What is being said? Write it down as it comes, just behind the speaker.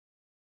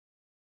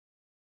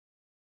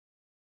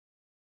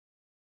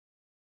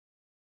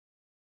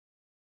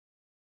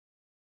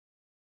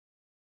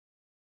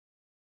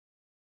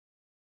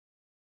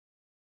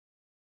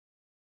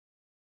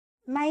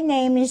My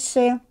name is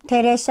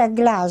Teresa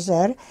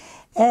Glazer.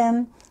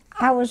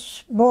 I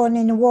was born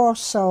in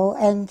Warsaw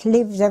and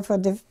lived there for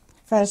the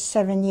first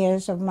 7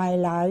 years of my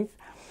life.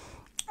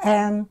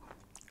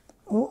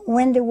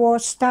 When the war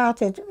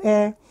started,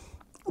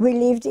 we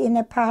lived in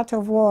a part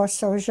of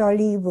Warsaw,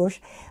 Żoliborz,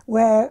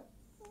 where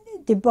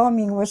the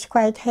bombing was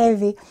quite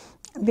heavy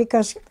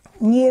because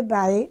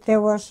nearby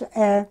there was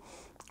a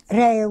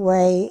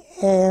railway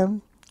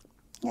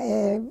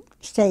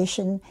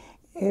station,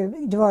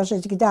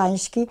 Dworzec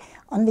Gdański.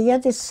 On the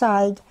other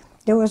side,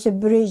 there was a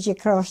bridge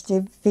across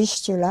the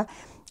Vistula,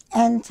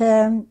 and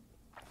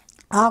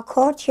our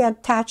courtyard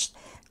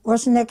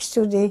was next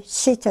to the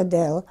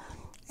citadel,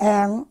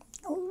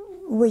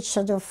 which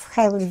sort of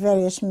held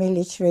various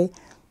military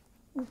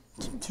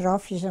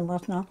trophies and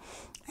whatnot.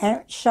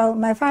 So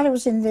my father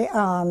was in the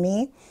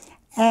army,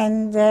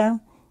 and the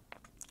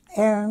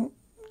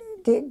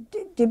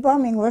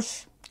bombing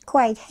was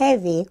quite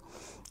heavy.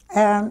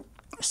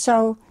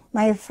 So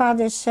my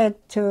father said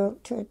to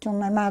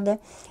my mother,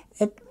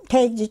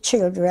 take the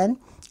children.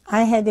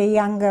 I had a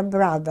younger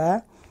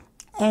brother,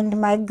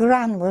 and my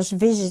gran was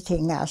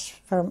visiting us.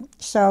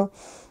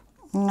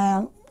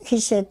 He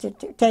said to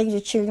take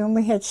the children.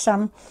 We had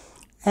some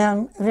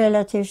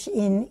relatives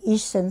in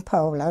eastern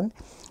Poland,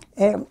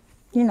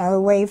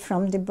 away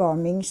from the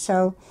bombing.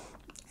 So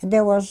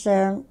there was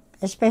a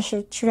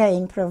special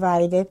train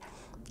provided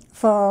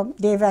for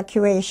the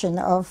evacuation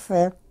of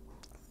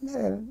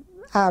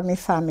army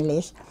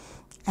families.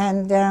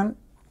 And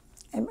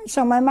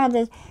so my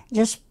mother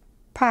just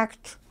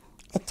packed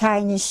a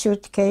tiny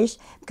suitcase,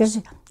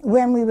 because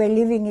when we were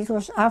leaving, it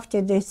was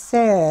after the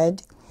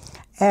 3rd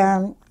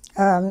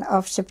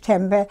of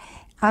September,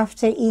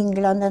 after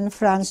England and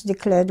France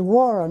declared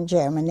war on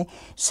Germany.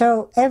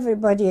 So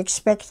everybody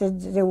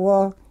expected the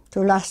war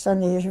to last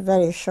only a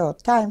very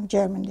short time,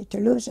 Germany to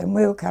lose, and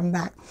we'll come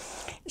back.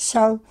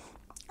 So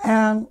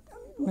my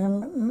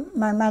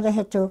mother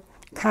had to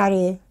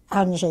carry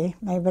Andrzej,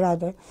 my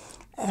brother.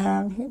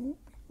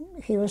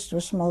 He was too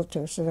small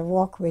to sort of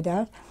walk with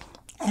us.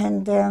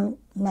 And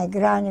my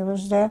granny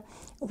was there.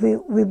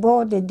 We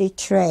boarded the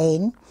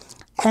train,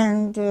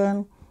 and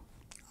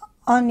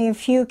only a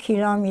few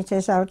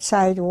kilometers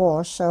outside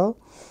Warsaw,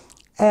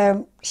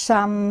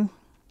 some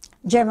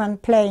German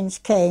planes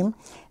came.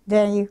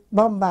 They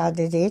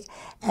bombarded it.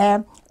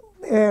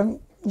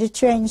 The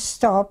train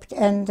stopped,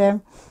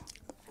 and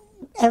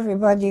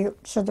everybody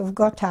sort of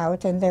got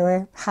out, and they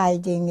were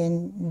hiding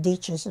in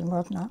ditches and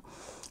whatnot.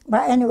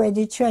 But anyway,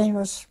 the train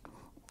was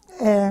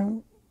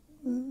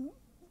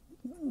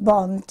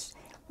bombed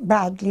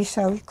badly,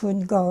 so we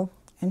couldn't go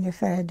any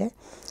further.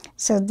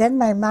 So then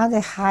my mother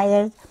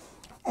hired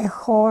a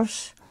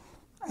horse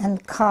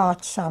and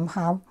cart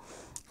somehow.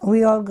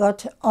 We all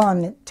got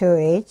on to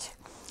it.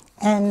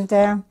 And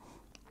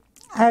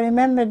I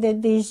remember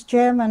that these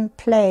German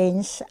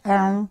planes,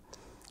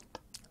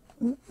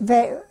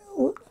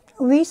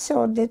 we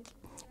thought that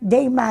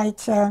they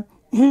might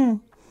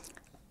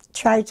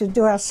try to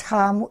do us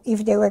harm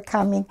if they were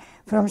coming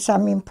from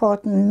some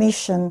important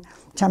mission,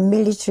 some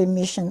military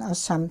mission or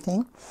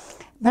something.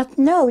 But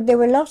no, there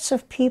were lots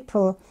of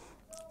people.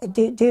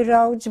 The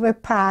roads were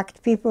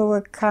packed. People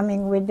were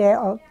coming with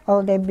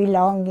all their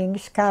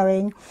belongings,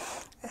 carrying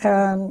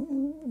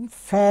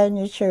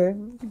furniture,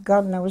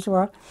 God knows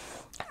what.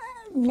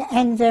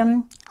 And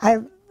I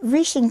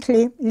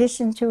recently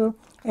listened to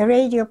a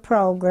radio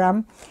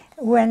program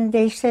when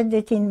they said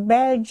that in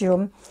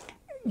Belgium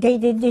they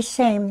did the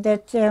same,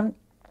 that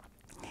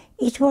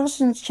it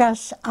wasn't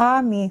just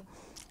army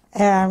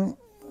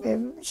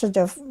sort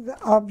of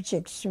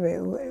objects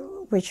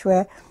which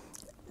were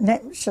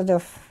sort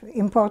of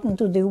important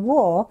to the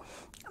war,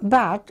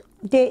 but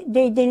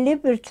they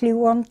deliberately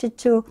wanted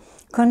to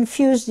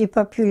confuse the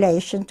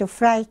population, to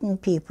frighten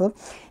people,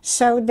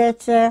 so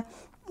that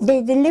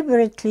they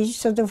deliberately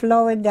sort of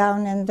lowered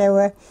down, and they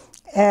were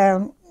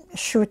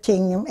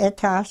shooting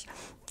at us.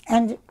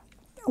 And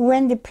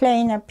when the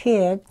plane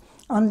appeared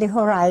on the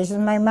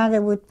horizon, my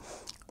mother would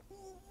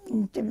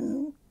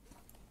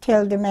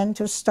tell the men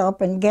to stop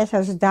and get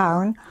us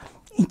down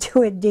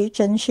into a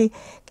ditch, and she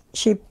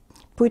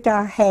put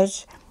our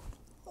heads,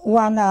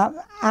 one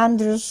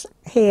Andrew's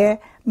here,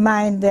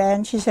 mine there,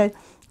 and she said,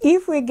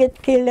 if we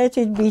get killed, let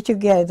it be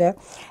together.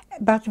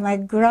 But my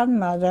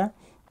grandmother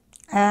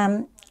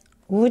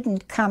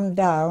wouldn't come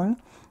down.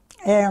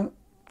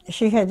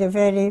 She had a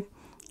very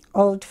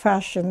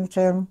old-fashioned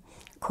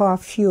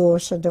coiffure,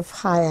 sort of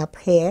high up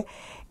here,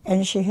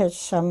 and she had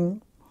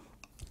some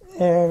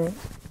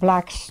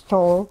black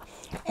stole.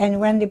 And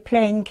when the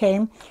plane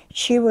came,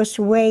 she was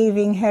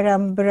waving her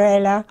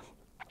umbrella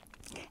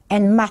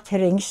and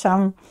muttering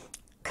some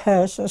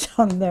curses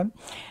on them.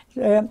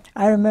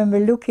 I remember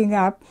looking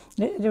up.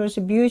 There was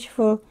a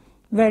beautiful,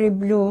 very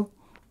blue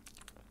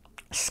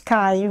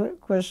sky. It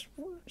was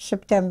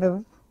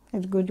September,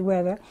 had good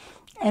weather,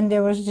 and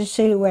there was the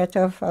silhouette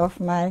of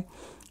my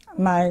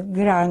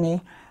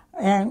granny.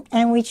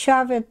 And we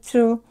traveled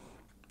through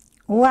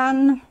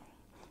one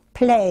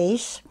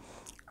place.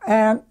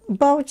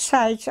 Both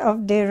sides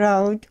of the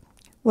road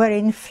were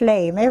in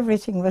flame.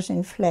 Everything was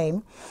in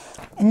flame.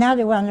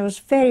 Another one was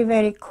very,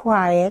 very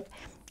quiet,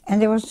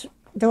 and there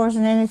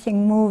wasn't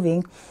anything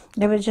moving.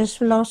 There were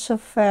just lots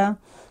of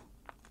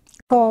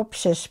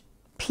corpses,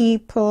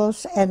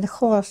 people's and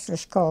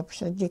horses'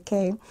 corpses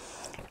decaying.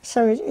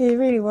 So it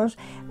really was.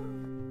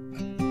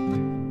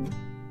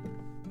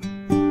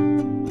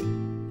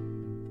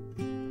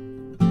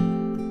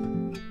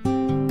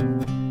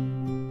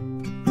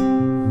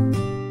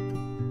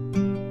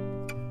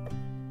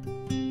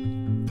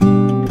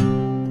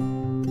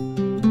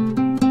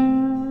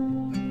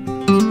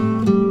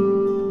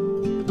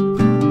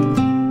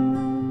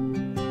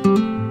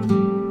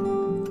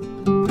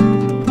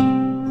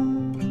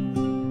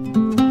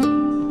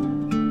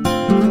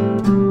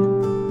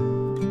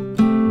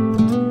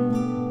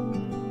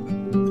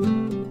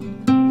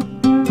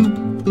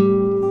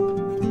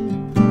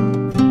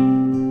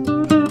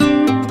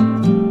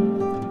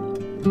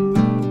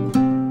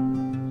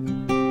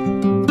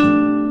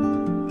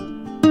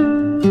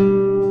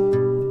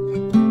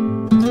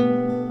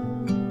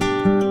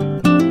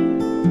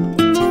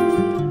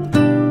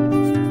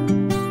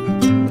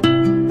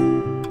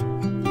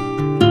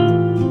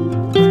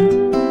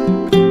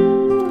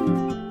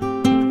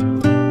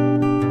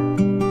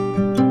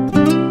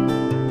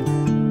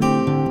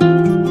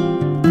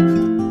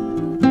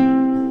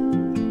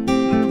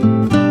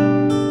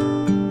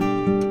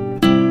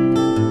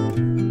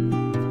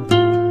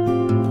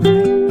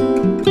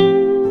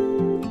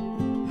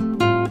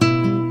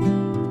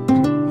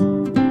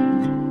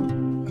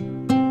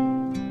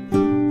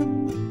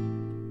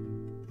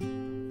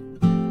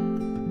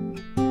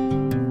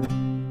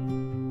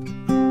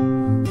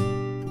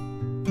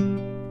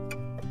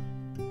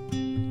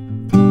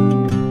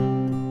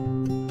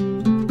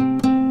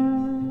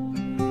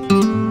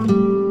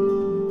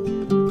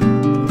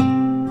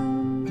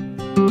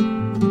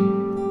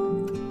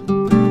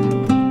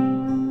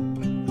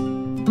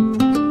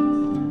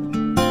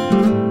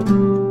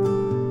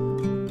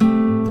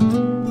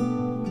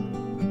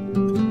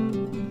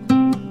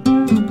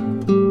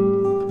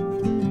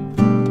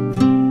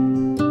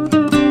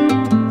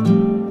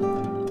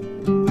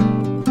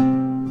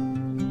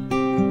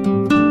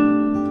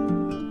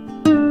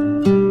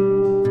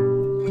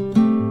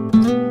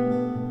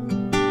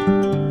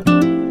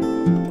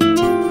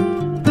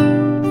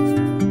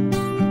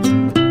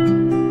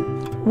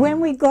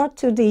 Got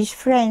to these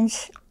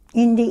friends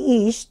in the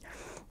East,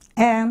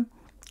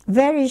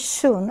 very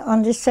soon,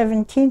 on the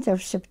 17th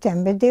of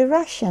September, the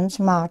Russians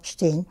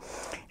marched in.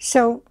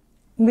 So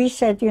we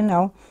said, you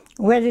know,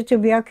 whether to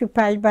be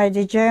occupied by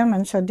the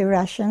Germans or the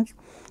Russians,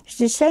 it's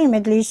the same.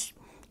 At least,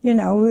 you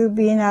know, we'll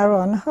be in our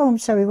own home,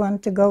 so we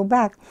want to go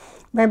back.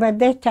 But by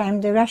that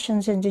time, the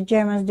Russians and the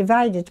Germans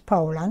divided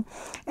Poland,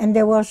 and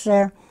there was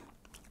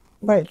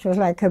well, it was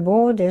like a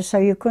border, so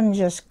you couldn't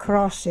just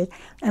cross it.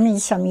 I mean,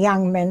 some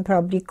young men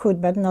probably could,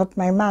 but not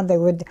my mother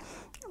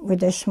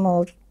with a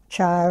small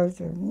child,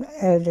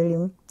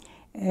 elderly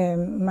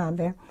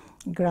mother,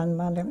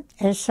 grandmother.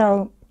 And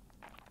so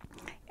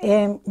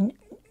you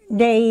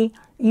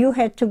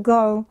had to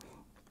go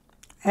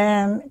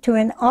to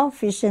an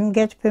office and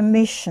get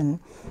permission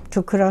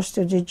to cross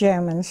to the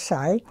German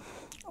side,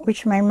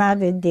 which my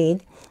mother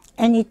did.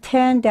 And it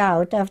turned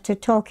out, after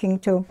talking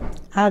to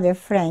other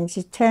friends,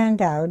 it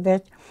turned out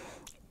that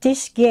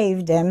this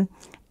gave them,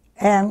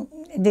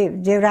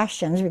 the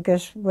Russians,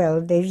 because,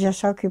 well, they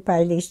just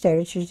occupied these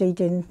territories, they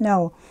didn't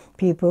know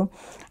people,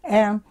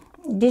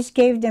 this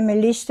gave them a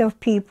list of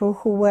people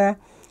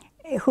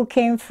who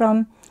came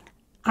from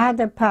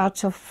other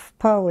parts of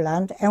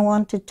Poland and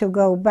wanted to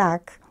go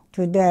back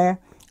to their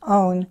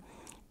own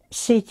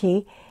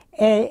city.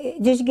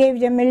 This gave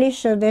them a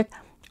list so that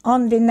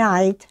on the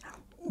night,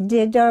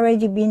 there'd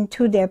already been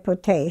 2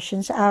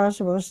 deportations.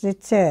 Ours was the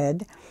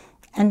 3rd.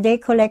 And they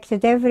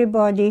collected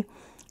everybody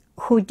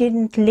who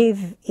didn't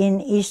live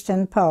in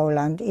eastern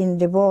Poland, in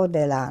the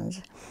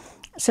borderlands.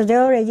 So they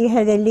already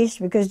had a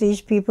list because these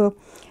people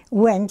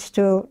went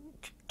to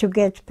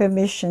get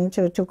permission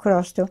to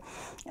cross to.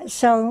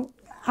 So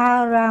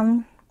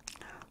our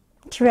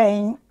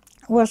train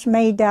was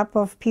made up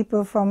of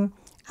people from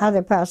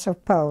other parts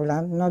of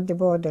Poland, not the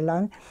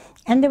borderland.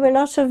 And there were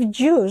lots of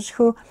Jews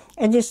who,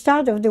 at the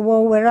start of the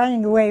war, were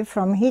running away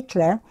from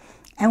Hitler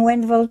and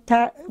went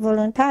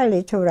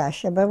voluntarily to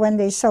Russia. But when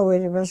they saw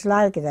it was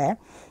like that,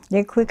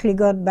 they quickly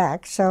got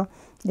back. So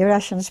the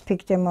Russians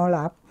picked them all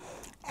up.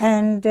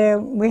 And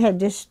we had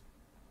this,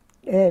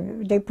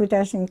 they put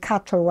us in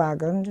cattle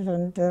wagons,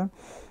 and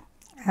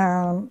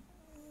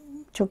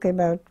took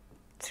about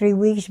 3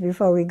 weeks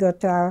before we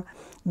got to our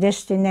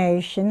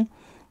destination.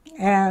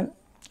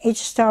 It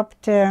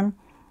stopped in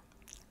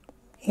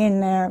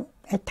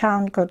a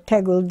town called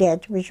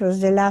Teguldet, which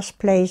was the last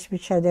place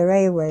which had a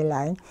railway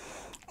line.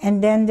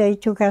 And then they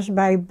took us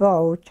by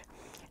boat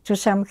to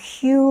some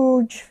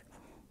huge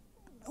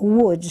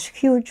woods,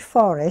 huge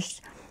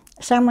forests.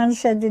 Someone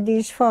said that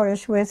these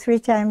forests were 3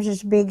 times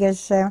as big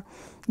as the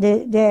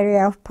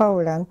area of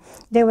Poland.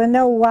 There were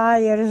no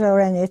wires or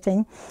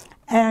anything,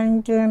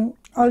 and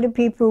all the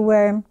people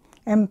were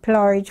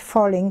employed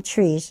felling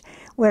trees.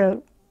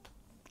 well,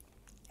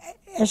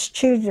 as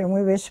children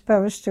we were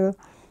supposed to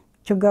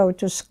go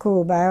to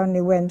school, but I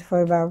only went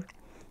for about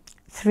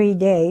 3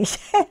 days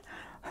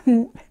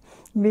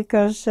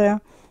because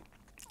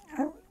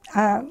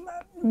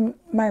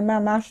my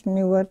mom asked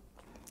me what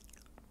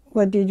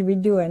did we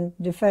do, and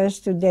the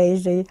first 2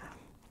 days they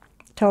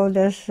told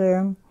us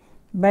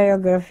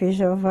biographies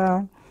of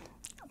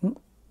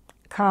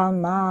Karl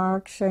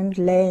Marx and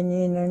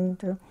Lenin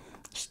and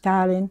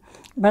Stalin.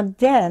 But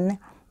then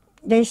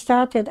they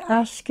started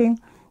asking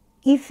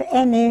if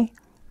any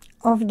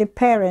of the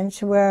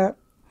parents were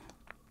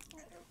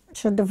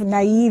sort of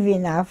naive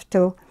enough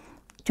to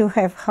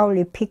have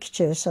holy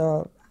pictures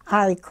or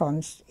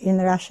icons. In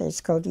Russia it's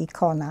called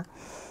ikona.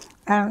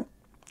 And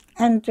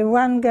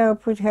one girl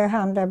put her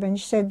hand up and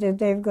she said that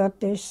they've got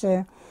this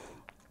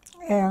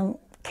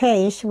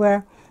case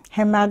where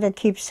her mother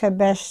keeps her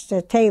best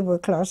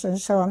tablecloths and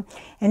so on.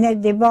 And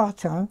at the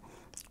bottom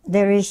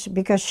there is,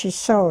 because she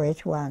saw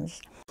it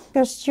once.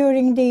 Because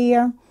during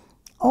the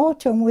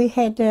autumn we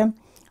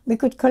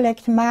could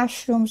collect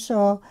mushrooms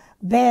or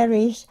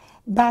berries,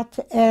 but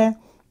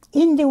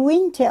in the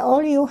winter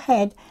all you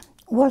had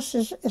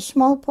was a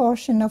small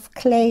portion of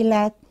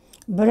clay-like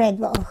bread.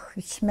 Oh,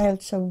 it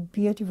smelled so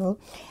beautiful.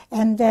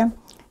 And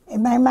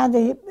my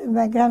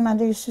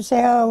grandmother used to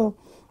say, oh,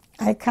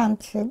 I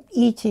can't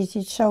eat it,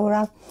 it's so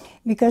rough,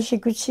 because she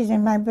could see that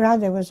my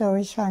brother was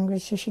always hungry,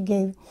 so she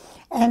gave.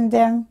 And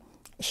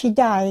she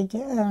died,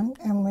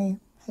 and we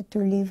had to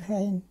leave her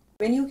in.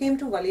 When you came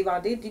to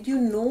Valivade, did you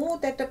know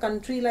that a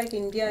country like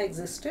India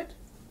existed?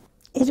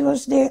 It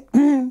was the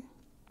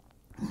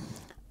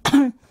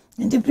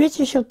the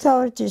British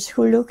authorities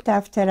who looked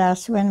after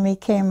us when we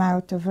came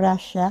out of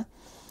Russia.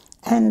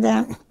 And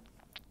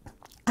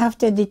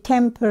after the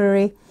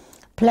temporary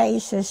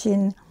places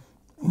in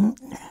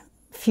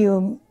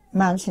few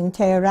months in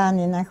Tehran,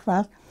 in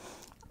Akhbar,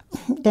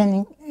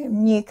 then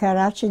near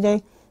Karachi,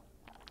 they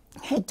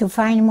had to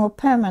find more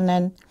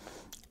permanent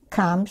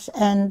camps,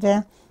 and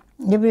the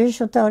British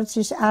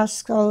authorities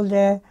asked all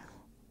the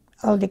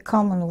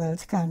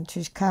Commonwealth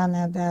countries,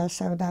 Canada,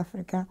 South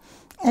Africa,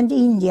 and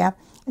India,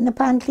 and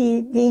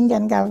apparently the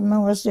Indian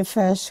government was the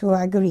first who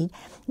agreed.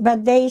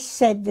 But they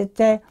said that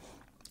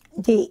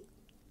the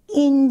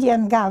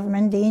Indian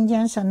government, the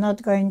Indians, are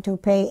not going to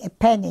pay a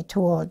penny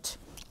towards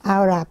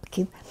our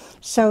upkeep.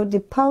 So the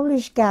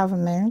Polish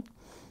government,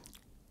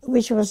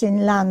 which was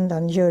in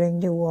London during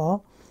the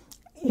war,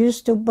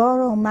 used to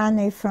borrow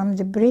money from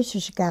the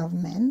British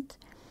government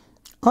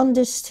on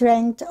the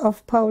strength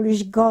of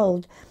Polish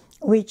gold,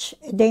 which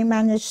they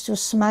managed to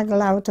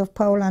smuggle out of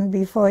Poland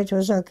before it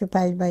was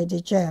occupied by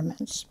the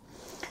Germans.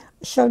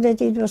 So that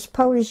it was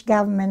Polish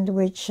government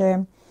which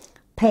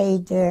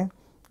paid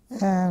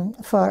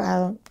for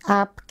our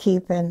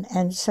upkeep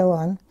and so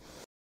on.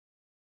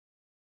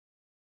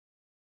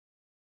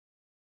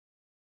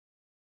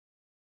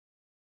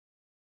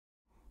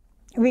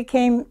 We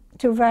came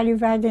to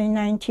Valivade in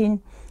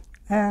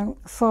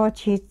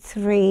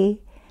 1943,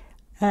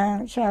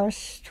 so I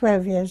was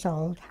 12 years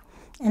old,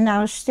 and I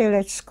was still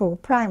at school,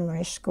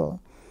 primary school.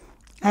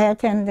 I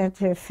attended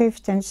the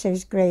 5th and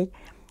 6th grade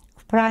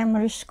of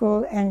primary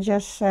school and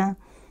just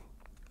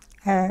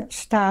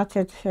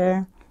started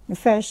the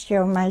first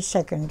year of my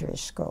secondary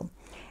school.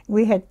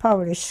 We had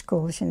Polish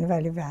schools in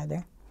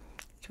Valivade.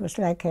 It was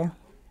like a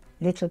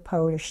little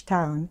Polish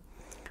town.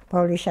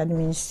 Polish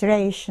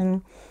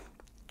administration,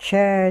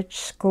 church,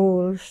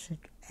 schools,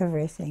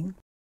 everything.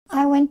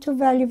 I went to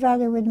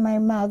Valivade with my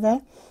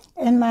mother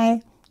and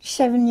my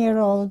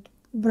 7-year-old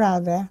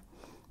brother,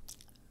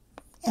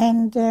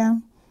 and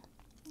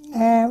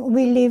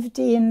we lived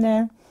in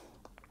a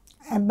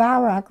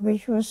barrack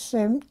which was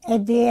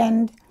at the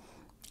end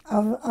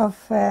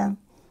of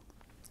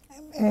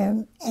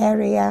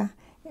area.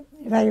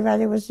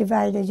 Valivade was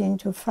divided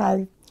into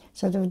 5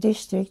 sort of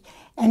districts,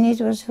 and it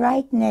was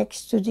right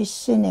next to the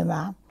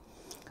cinema.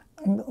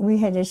 And we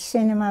had a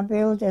cinema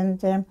built,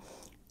 and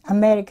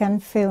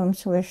American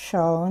films were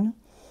shown,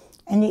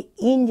 and the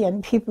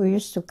Indian people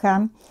used to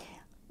come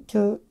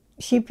to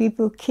see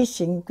people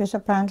kissing, because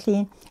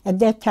apparently at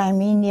that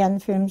time Indian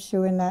films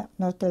you were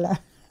not allowed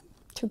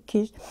to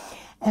kiss.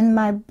 And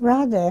my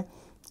brother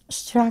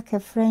struck a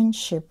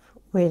friendship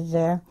with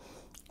the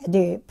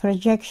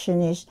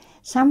projectionist.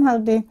 Somehow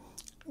the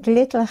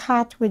little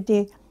hut with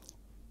the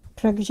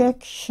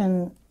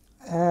projection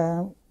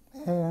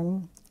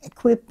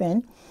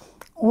equipment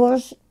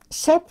was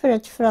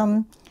separate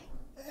from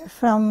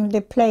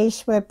the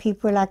place where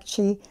people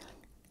actually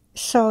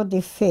saw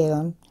the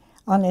film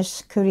on a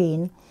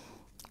screen.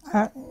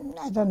 I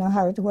don't know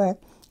how it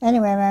worked.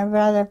 Anyway, my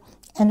brother,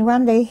 and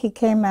one day he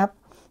came up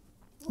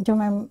to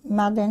my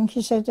mother and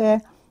he said,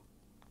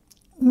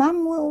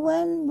 Mom,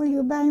 when will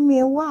you buy me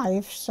a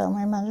wife? So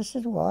my mother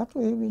said, what?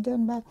 We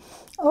don't buy.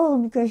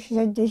 Oh, because she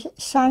said,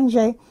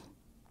 Sanjay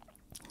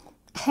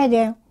had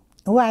a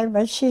wife,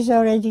 but she's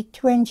already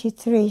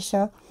 23,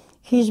 so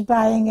he's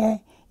buying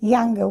a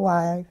younger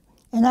wife.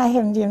 And I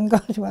haven't even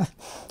got one.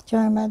 So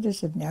my mother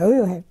said, no,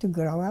 you have to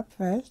grow up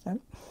first.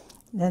 And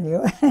then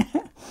you...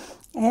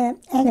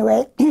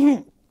 Anyway,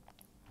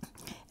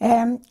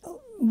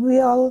 we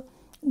all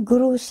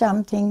grew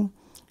something.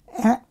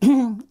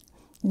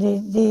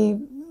 The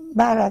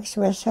barracks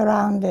were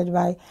surrounded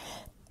by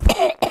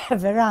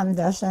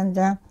verandas,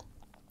 and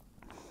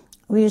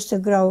we used to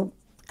grow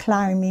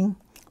climbing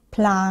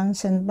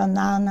plants and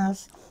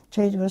bananas,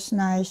 so it was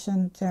nice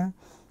and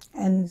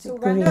So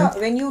green.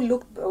 when you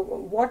look,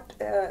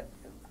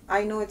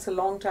 I know it's a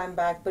long time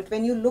back, but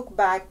when you look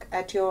back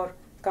at your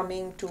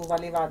coming to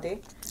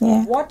Valivade,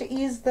 Yeah.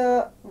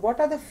 what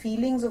are the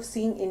feelings of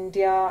seeing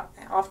India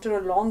after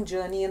a long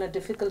journey and a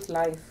difficult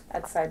life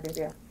at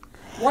Siberia?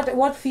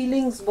 What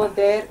feelings were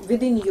there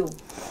within you?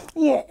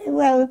 Yeah,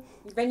 well,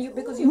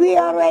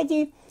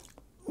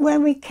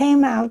 when we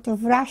came out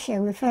of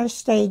Russia, we first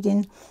stayed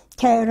in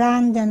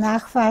Tehran, then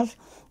Ahvaz,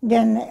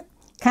 then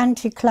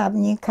country club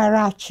near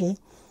Karachi.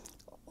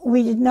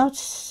 We did not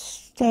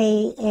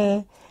stay,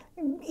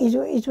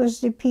 it was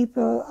the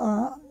people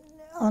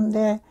on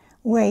the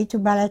way to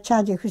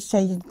Balachadi who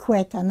stayed in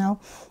Quetta. No,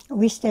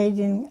 we stayed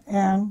in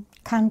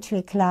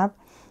country club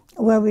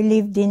where we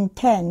lived in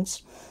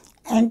tents,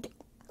 and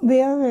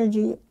we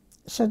already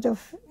sort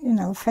of,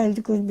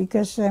 felt good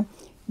because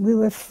we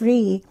were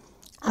free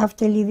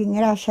after leaving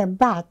Russia,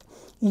 but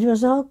it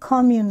was all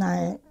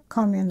communal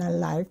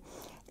life.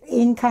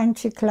 In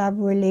country club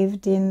we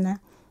lived in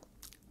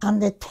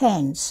under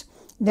tents.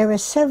 There were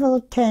several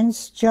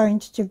tents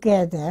joined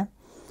together,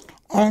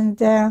 and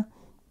the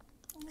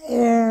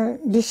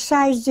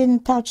sides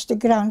didn't touch the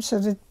ground, so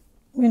that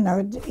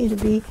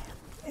it'd be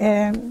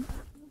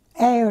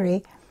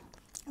airy.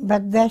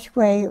 But that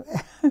way,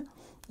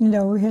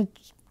 we had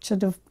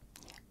sort of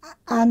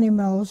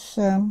animals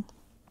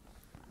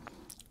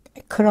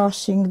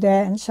crossing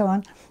there and so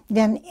on.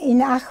 Then in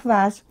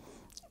Ahvaz,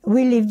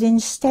 we lived in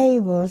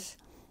stables.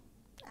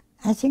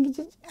 I think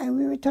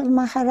we were told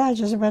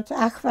Maharajas, but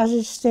Ahvaz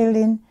is still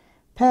in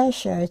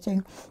Persia, I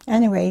think.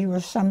 Anyway, it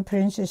was some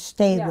prince's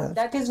stables. Yeah,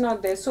 that is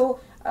not there. So,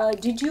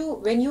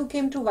 when you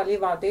came to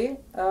Valivade,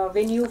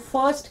 when you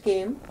first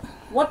came,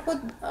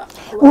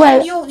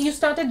 when you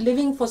started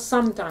living for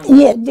some time?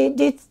 Yeah,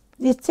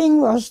 the thing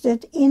was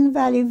that in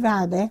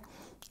Valivade,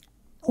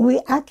 we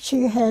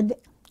actually had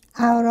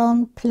our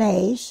own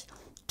place,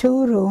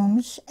 2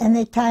 rooms and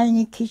a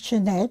tiny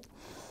kitchenette.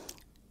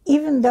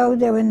 Even though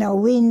there were no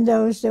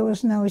windows, there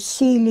was no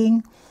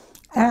ceiling,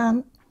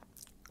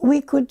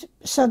 we could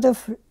sort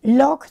of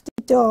lock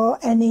the door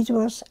and it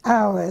was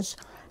ours.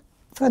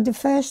 For the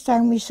first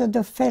time, we sort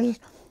of felt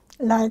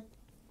like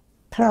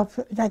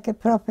a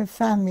proper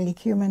family,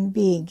 human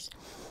beings.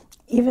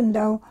 Even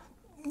though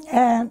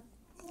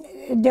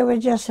there were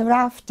just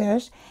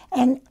rafters,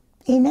 and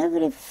in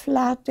every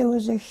flat there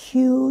was a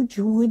huge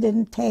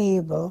wooden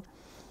table.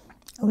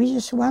 We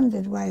just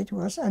wondered why it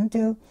was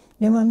until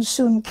the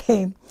monsoon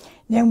came.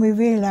 Then we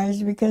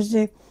realized because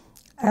there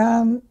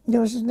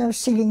was no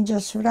ceiling,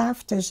 just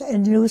rafters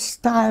and loose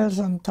tiles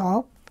on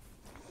top.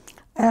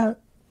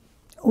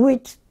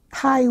 With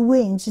high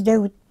winds, they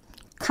would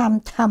come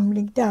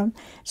tumbling down.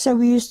 So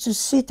we used to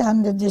sit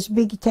under this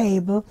big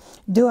table,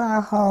 do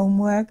our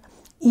homework,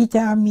 eat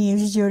our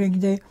meals during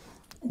the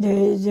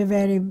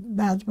very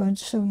bad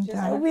monsoon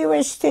time. We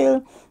were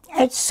still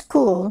at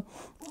school,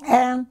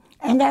 and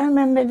I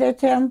remember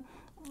that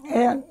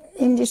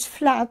in this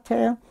flat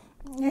there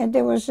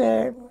was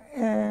a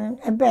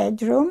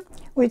bedroom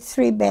with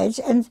 3 beds,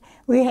 and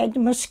we had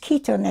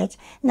mosquito nets.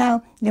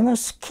 Now, the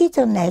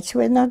mosquito nets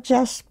were not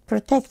just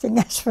protecting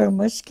us from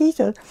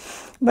mosquitoes,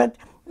 but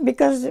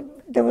because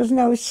there was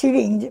no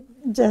ceiling,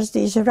 just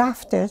these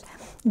rafters,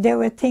 there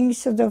were things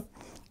sort of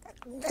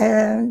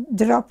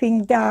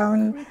dropping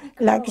down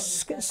like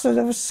sort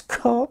of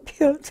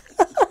scorpions.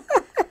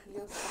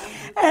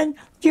 And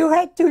you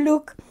had to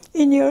look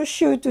in your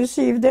shoe to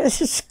see if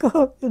there's a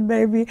scorpion,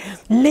 maybe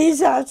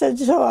lizards and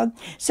so on.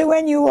 So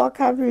when you walk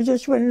up, you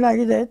just went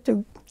like that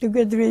to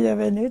get rid of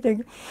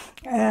anything.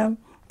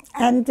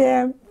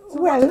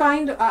 What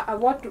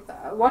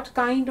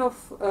kind of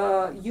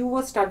you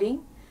were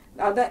studying?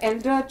 The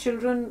elder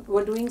children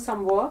were doing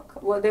some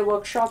work. Were there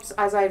workshops,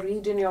 as I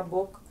read in your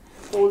book,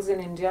 Poles in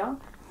India?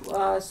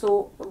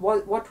 So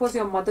what was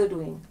your mother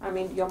doing? I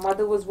mean, your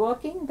mother was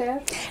working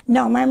there?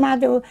 No, my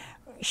mother,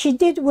 she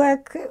did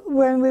work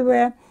when we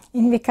were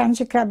in the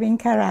country club in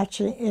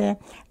Karachi,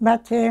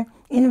 but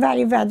in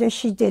Valivade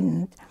she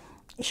didn't.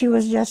 She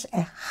was just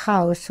a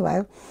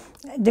housewife.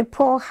 The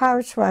poor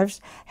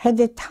housewives had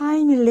a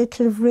tiny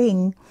little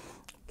ring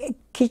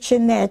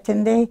kitchenette,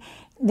 and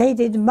they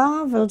did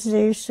marvels.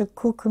 They used to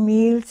cook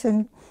meals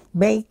and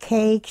bake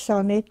cakes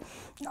on it.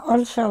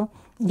 Also,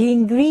 the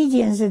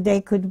ingredients that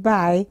they could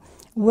buy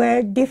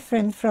were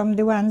different from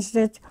the ones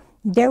that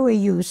they were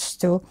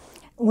used to.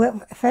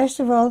 Well, first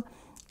of all,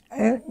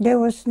 there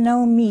was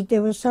no meat.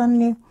 There was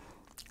only,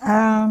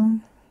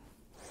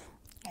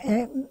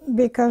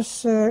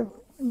 because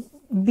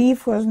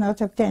beef was not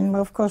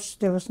obtainable, of course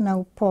there was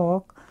no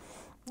pork.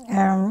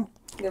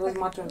 There was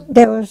mutton.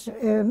 There was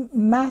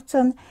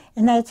mutton,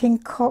 and I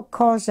think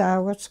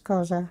koza. What's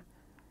koza?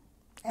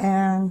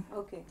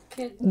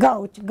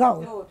 Goat.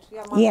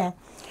 Yeah. Yeah.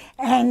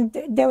 And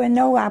there were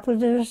no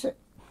apples. There was,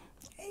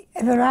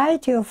 a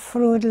variety of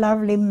fruit,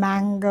 lovely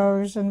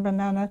mangoes and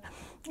bananas,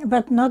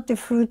 but not the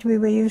fruit we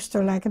were used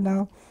to, like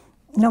no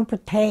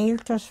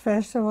potatoes,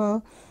 first of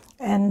all,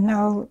 and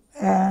no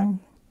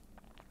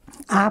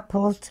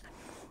apples.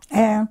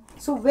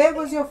 So where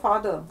was your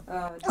father?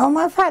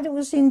 My father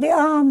was in the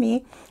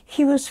army.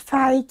 He was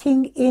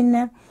fighting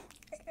in,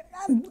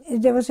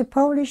 there was a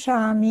Polish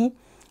army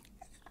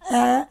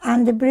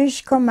under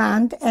British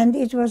command, and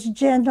it was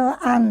General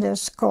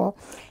Underscore.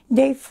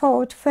 They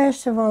fought,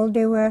 first of all,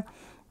 they were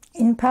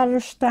in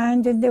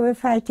Palestine, then they were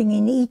fighting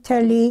in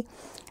Italy,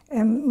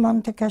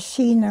 Monte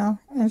Cassino,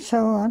 and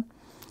so on.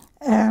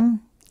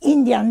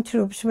 Indian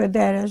troops were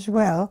there as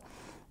well.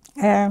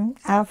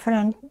 Our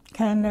friend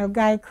Colonel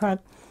Gaikot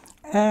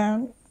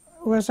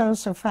was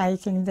also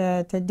fighting there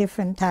at a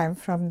different time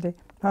from the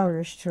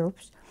Polish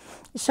troops.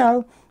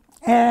 So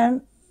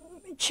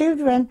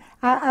children,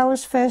 I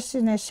was first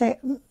in a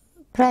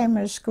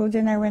primary school,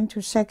 then I went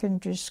to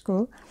secondary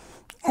school,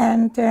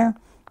 and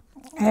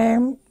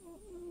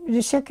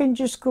the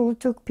secondary school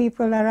took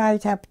people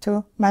right up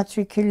to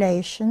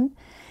matriculation.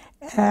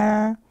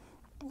 There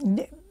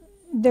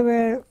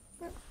were,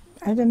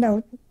 I don't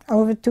know,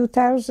 over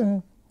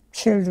 2,000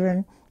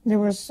 children. There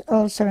was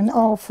also an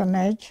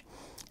orphanage,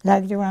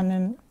 like the one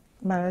in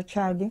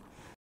Marachadi.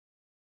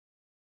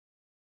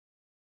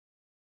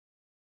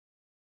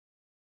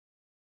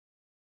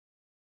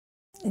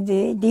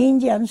 The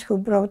Indians who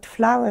brought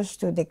flowers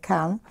to the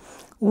camp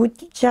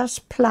would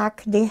just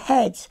pluck the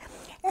heads,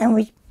 and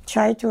we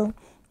tried to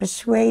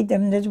persuade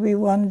them that we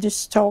want the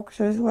stalks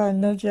as well,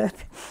 not just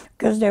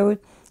because they would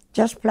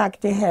just pluck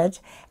the heads.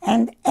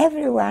 And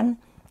everyone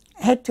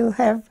had to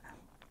have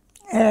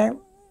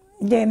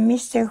the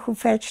mister who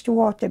fetched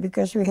water,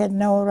 because we had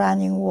no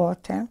running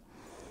water.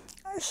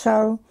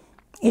 So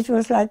it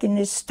was like in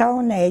the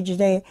Stone Age.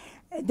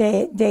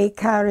 They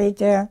carried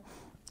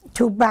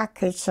 2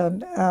 buckets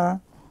on.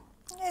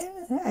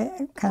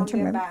 I can't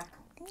remember. Back.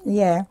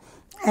 Yeah,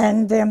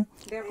 and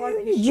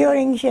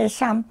during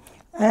some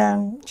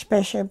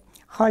special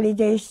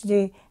holidays,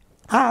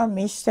 our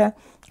mister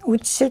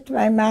would sit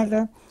my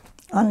mother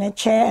on a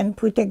chair and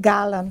put a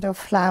garland of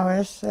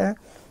flowers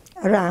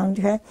around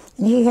her.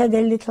 And he had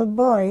a little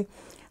boy.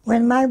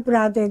 When my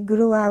brother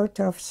grew out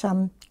of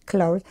some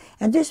clothes,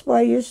 and this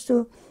boy used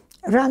to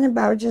run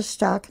about just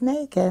stark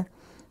naked.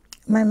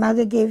 My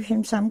mother gave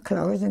him some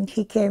clothes, and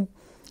he came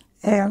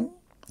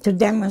to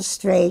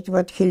demonstrate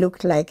what he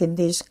looked like in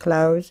these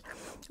clothes.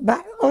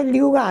 But only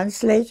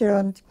once, later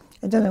on,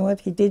 I don't know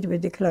what he did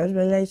with the clothes,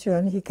 but later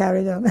on he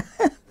carried on.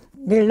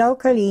 The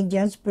local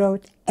Indians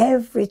brought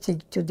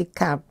everything to the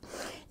camp.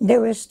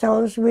 There were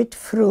stalls with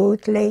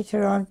fruit,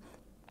 later on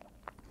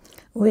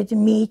with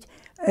meat.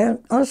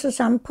 Also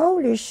some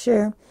Polish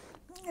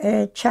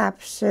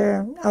chaps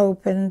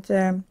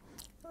opened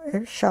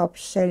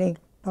shops selling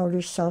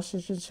Polish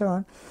sausage and so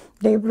on.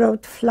 They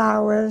brought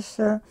flowers,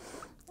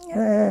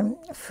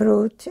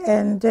 fruit,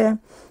 and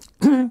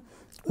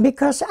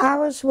because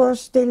ours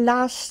was the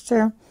last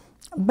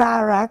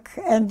barrack,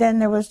 and then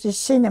there was the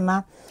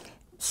cinema,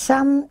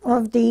 some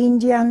of the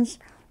Indians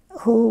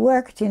who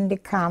worked in the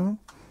camp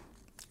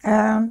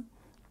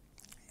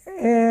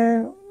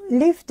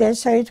lived there,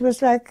 so it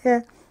was like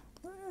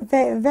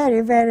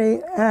very,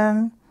 very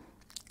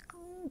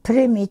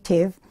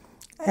primitive.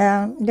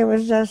 There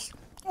was just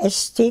a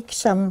stick,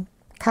 some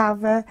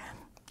cover,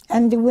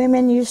 and the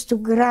women used to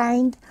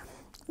grind.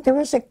 There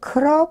was a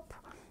crop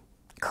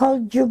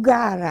called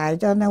jugara. I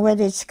don't know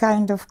whether it's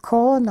kind of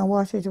corn or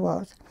what it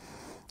was.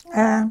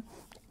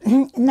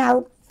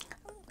 Now,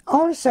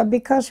 also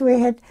because we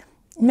had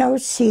no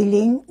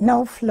ceiling,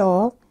 no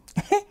floor,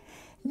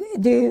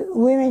 the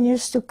women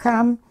used to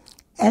come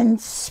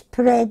and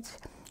spread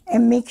a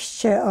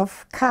mixture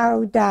of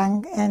cow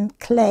dung and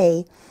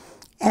clay.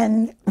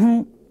 And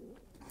the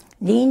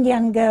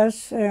Indian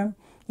girls,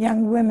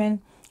 young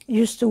women,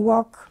 used to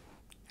walk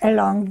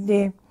along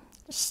the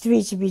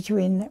streets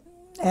between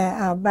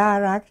our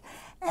barracks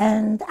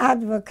and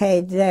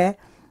advocate there.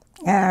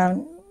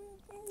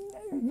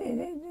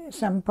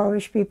 Some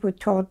Polish people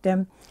taught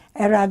them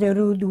a rather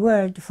rude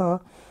word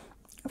for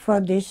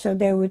this, so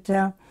they would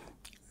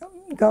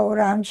go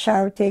around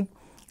shouting,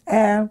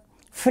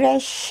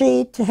 fresh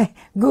sheet,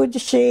 good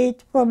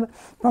sheet,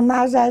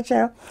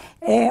 pomazacze.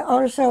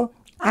 Also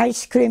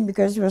ice cream,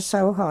 because it was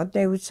so hot.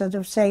 They would sort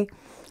of say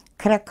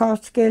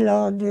krakowskie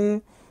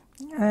lody,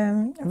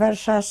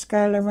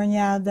 warszawska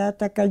lemoniada,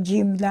 taka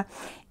dziwna.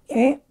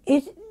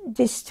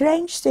 The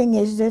strange thing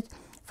is that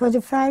for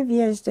the 5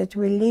 years that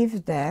we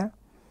lived there,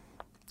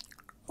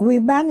 we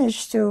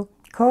managed to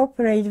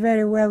cooperate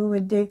very well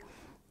with the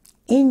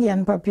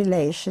Indian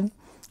population.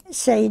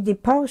 Say the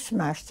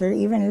postmaster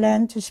even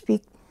learned to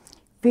speak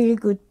very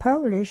good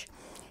Polish,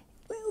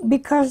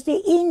 because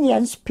the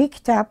Indians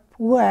picked up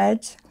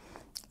words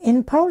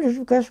in Polish,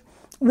 because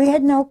we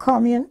had no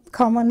common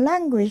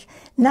language.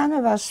 None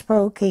of us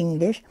spoke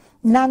English.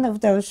 None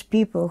of those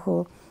people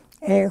who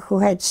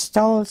had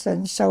stalls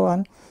and so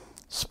on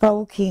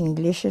spoke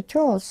English at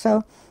all.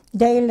 So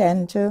they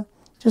learned to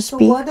to So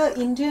speak. were the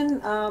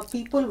Indian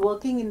people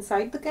working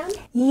inside the camp?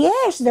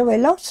 Yes, there were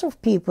lots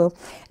of people.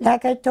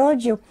 Like I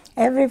told you,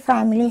 every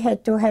family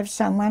had to have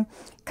someone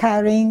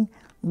carrying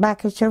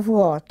buckets of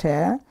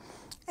water.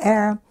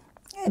 There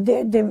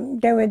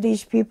were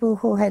these people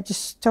who had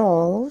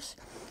stalls.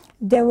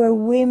 There were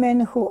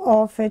women who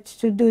offered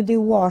to do the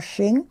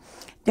washing.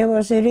 There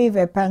was a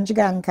river,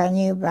 Panchganga,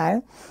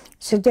 nearby.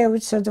 So they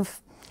would sort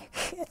of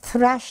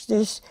thrash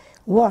this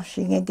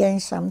washing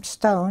against some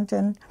stones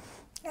and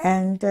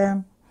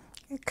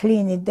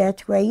clean it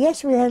that way.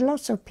 Yes, we had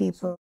lots of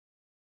people.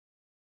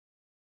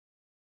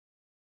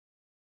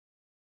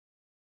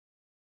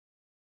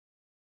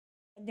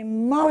 The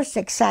most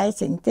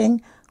exciting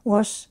thing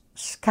was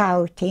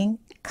scouting,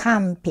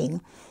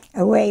 camping,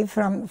 away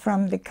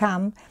from the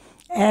camp.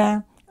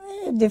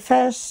 The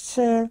first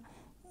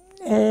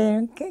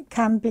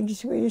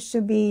campings used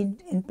to be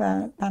in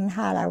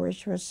Panhala,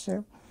 which was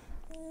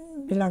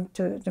belonged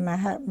to the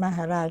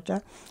Maharaja.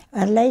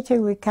 And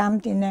later we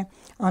camped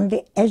on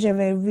the edge of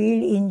a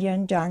real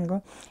Indian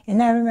jungle.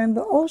 And I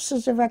remember all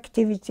sorts of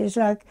activities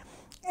like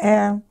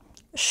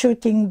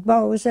shooting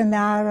bows and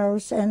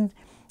arrows and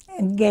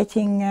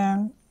getting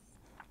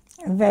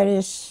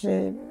various,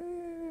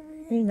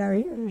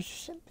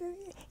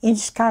 in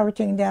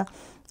scouting there are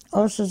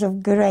all sorts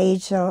of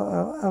grades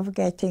of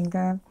getting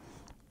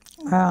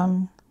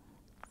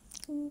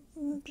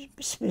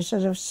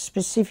sort of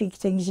specific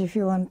things if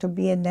you want to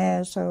be a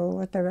nurse or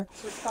whatever.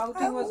 So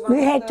scouting was one We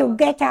of had to the-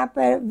 get up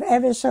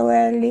ever so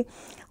early,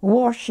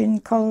 wash in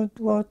cold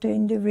water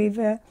in the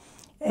river,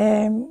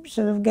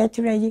 sort of get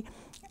ready.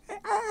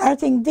 I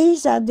think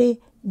these are the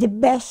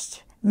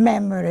best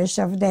memories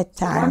of that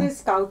time. One is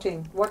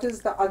scouting. What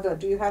is the other?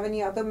 Do you have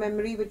any other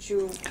memory which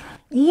you...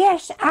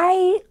 Yes,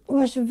 I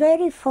was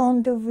very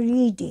fond of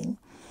reading.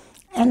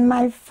 And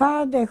my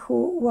father,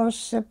 who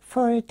was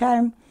for a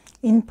time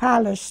in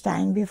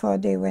Palestine before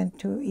they went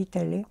to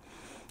Italy,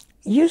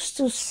 used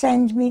to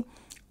send me,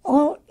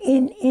 all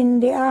in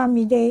the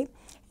army,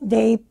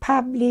 they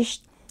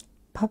published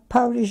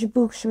Polish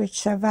books which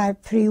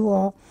survived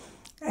pre-war,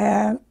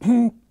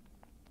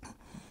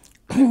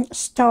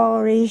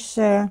 stories,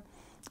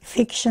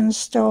 fiction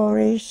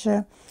stories,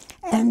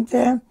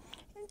 and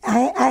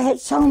I had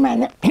so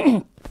many.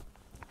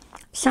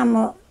 Some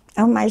of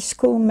my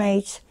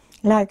schoolmates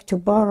liked to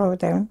borrow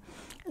them,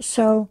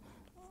 so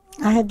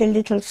I had a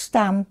little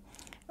stamp.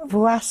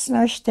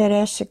 Własność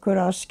Teresy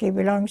Kurowskiej,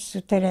 belongs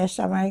to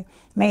Teresa. My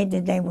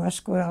maiden name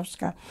was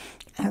Kurowska.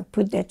 I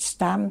put that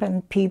stamp,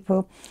 and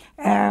people,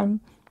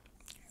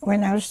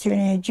 when I was still in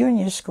a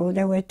junior school,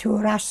 there were two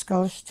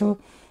rascals, two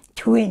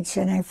twins,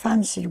 and I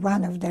fancied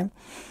one of them.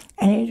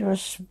 And it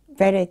was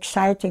very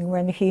exciting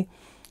when he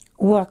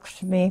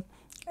walked me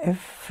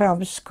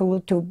from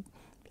school to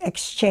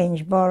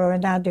exchange, borrow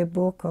another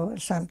book or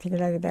something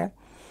like that.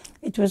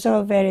 It was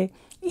all very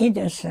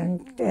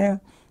innocent.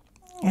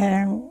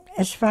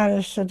 As far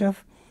as sort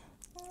of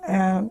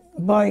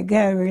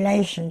boy-girl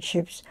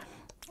relationships,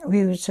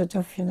 we would sort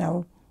of,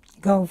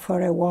 go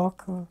for a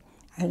walk, or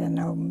I don't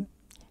know,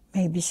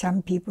 maybe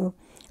some people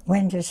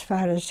went as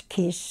far as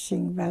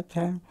kissing, but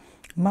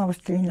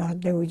mostly not.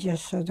 They would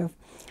just sort of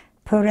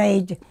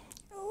parade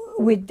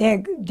with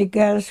the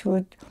girls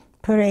would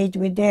parade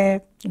with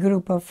their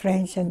group of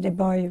friends and the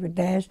boys with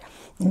theirs.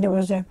 And there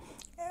was a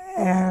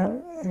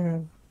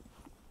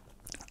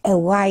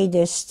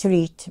wider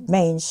street,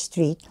 main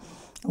street,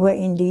 where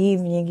in the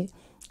evening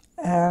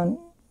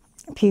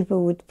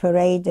people would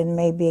parade and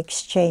maybe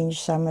exchange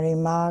some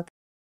remarks.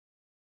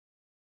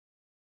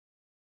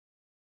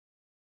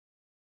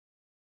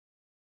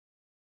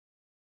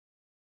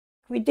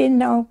 We didn't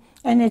know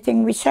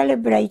anything. We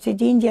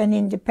celebrated Indian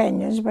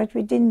independence, but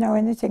we didn't know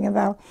anything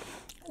about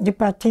the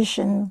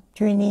partition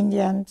between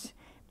India and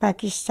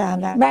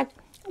Pakistan. But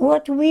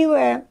what we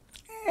were,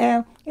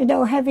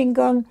 having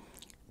gone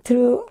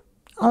through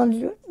all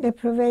the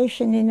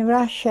deprivation in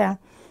Russia,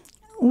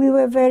 we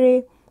were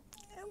very,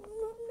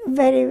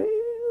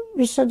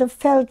 we sort of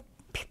felt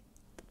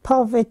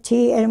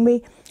poverty and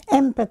we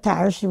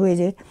empathized with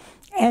it.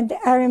 And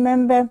I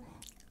remember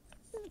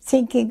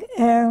thinking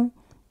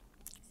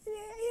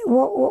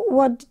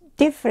what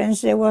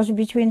difference there was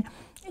between,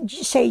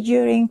 say,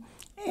 during,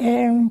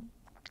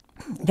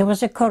 there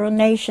was a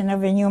coronation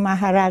of a new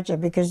Maharaja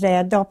because they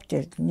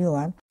adopted a new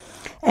one.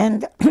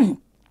 And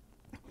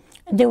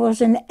there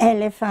was an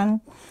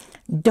elephant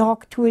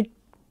docked with,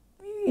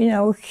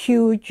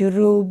 huge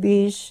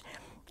rubies,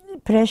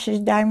 precious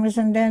diamonds,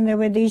 and then there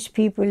were these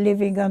people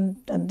living on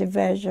the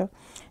verge of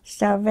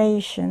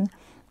starvation.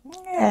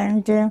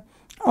 And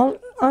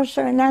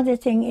also another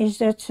thing is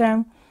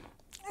that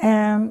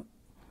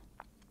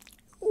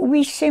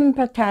we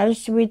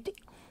sympathized with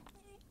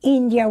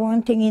India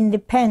wanting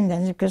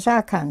independence because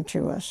our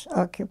country was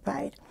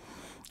occupied.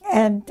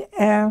 And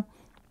the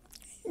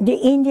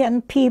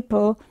Indian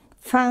people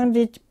found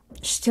it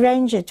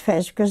strange at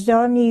first because the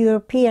only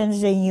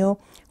Europeans they knew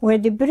were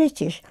the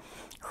British,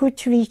 who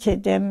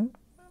treated them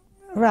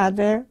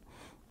rather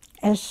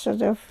as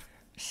sort of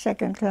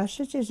second-class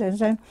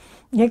citizens, and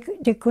they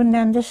couldn't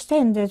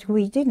understand that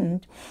we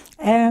didn't.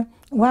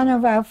 One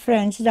of our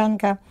friends,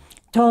 Danka,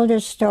 told a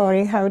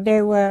story how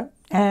they were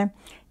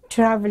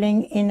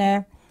traveling in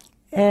a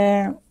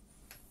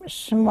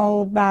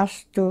small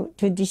bus to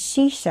the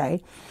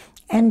seaside,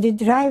 and the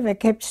driver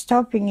kept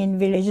stopping in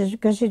villages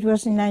because it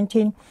was in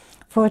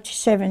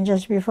 1947,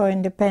 just before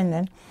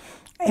independence.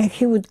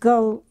 He would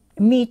go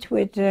meet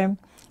with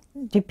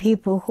the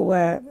people who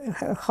were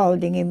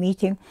holding a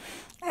meeting,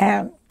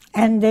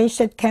 and they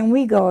said, "Can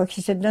we go?"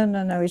 He said,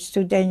 No, it's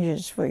too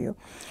dangerous for you."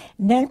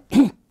 Then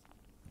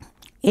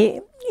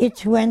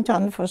it went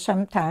on for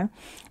some time,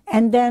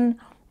 and then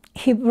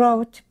he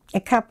brought a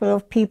couple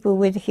of people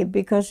with him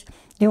because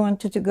they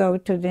wanted to go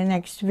to the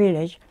next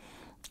village,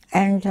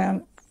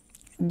 and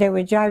they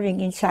were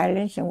driving in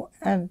silence,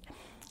 and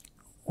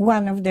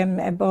one of them,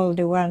 a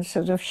bolder one,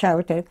 sort of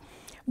shouted,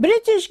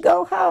 "British,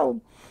 go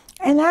home!"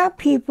 And our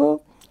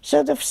people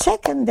sort of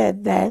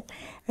seconded that.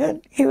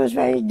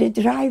 The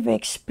driver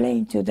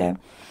explained to them,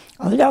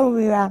 although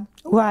we are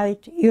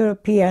white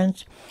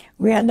Europeans,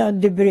 we are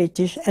not the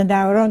British, and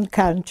our own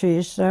country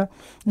is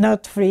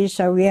not free,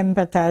 so we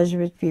empathize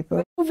with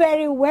people.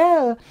 Very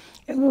well.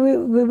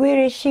 We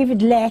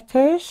received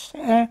letters,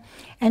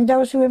 and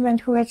those women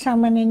who had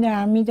someone in the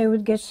army, they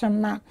would get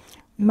some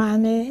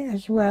money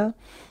as well.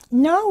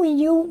 No,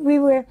 we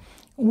were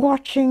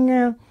watching,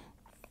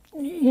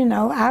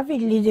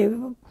 avidly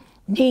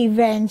the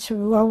events,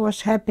 what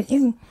was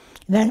happening.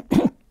 Then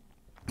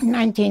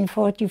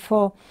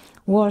 1944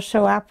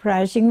 Warsaw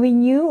Uprising, we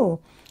knew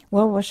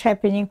what was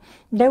happening.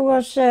 There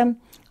was a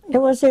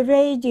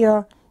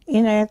radio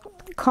in a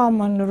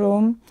common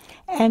room,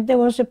 and there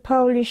was a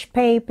Polish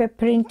paper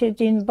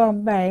printed in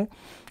Bombay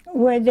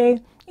where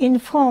they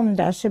informed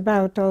us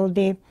about all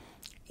the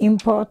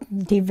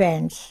important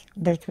events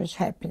that was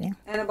happening.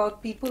 And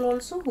about people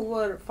also who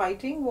were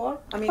fighting war?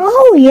 I mean,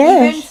 oh,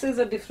 yes. Events is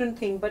a different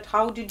thing, but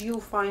how did you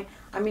find,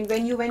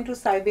 when you went to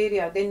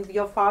Siberia, then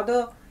your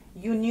father,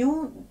 you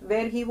knew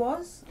where he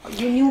was?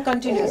 You knew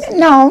continuously?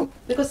 No.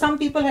 Because some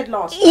people had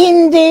lost.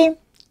 In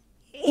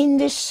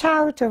the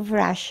south of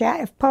Russia,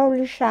 a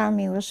Polish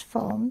army was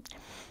formed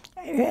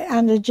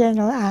under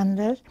General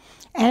Anders,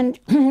 and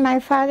my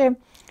father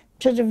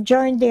sort of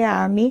joined the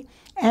army,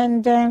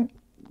 and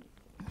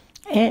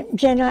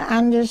General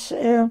Anders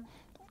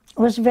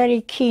was very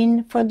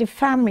keen for the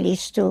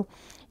families to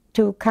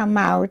come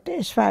out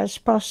as far as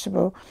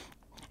possible,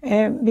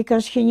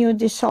 because he knew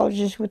the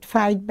soldiers would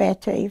fight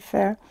better if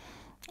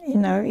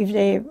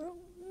they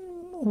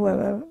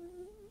were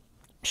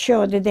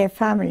sure that their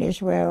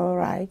families were all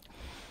right.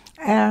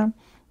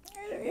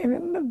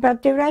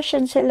 But the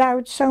Russians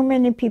allowed so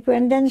many people,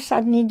 and then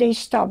suddenly they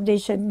stopped. They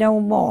said no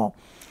more.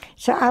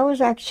 So I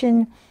was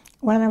actually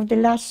one of the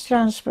last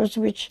transports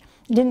which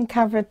didn't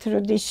cover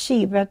through the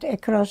sea, but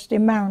across the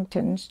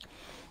mountains.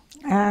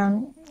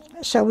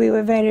 So we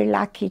were very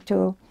lucky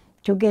to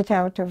get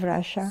out of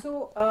Russia.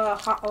 So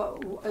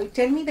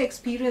tell me the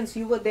experience.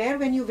 You were there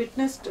when you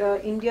witnessed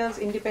India's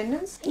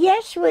independence?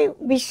 Yes,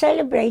 we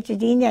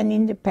celebrated Indian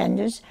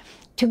independence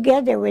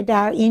together with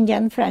our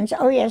Indian friends.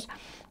 Oh yes,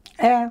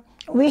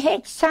 we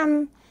had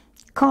some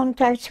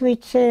contacts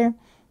with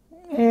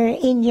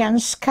Indian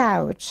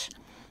scouts.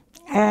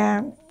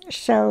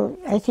 So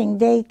I think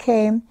they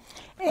came.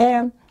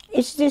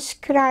 It's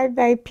described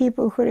by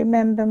people who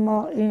remember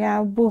more in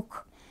our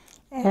book,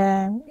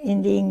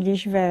 in the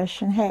English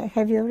version.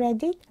 Have you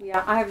read it?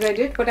 Yeah, I have read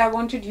it, but I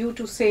wanted you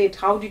to say it.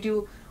 How do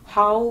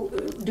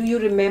you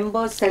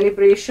remember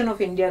celebration of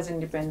India's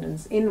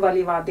independence in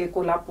Valivade,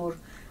 Kolhapur?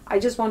 I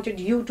just wanted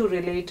you to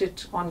relate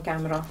it on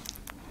camera.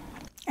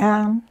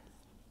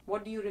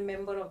 What do you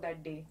remember of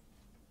that day?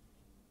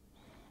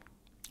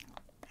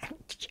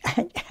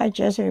 I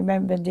just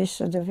remember this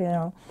sort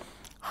of,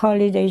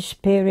 holiday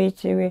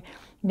spirit.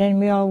 Then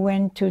we all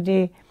went to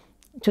the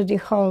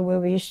hall where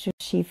we used to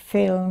see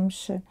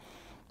films.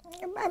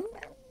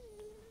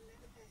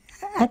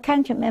 I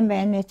can't remember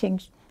anything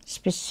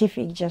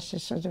specific, just a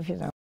sort of,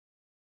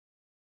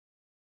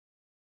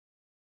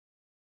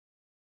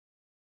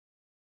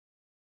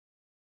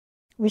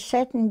 We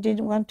certainly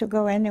didn't want to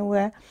go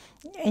anywhere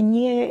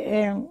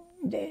near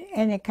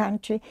any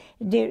country.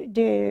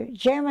 The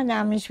German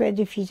armies were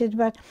defeated,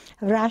 but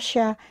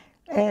Russia,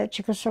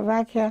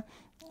 Czechoslovakia,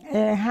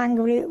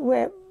 Hungary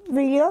were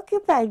really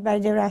occupied by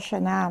the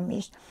Russian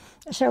armies.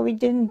 So we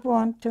didn't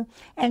want to.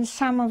 And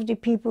some of the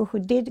people who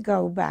did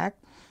go back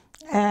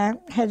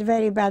had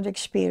very bad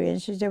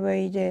experiences. They were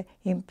either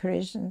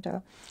imprisoned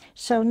or...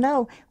 So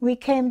no, we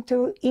came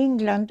to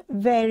England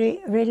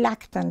very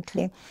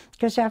reluctantly,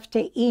 because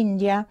after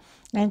India,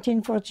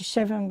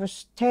 1947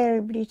 was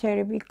terribly,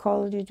 terribly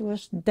cold. It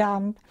was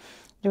damp.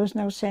 There was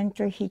no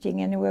central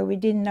heating anywhere. We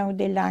didn't know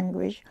the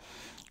language.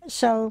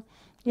 So,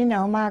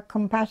 my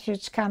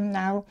compatriots come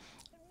now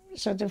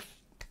sort of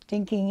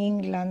thinking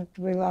England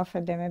will offer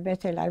them a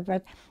better life.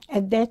 But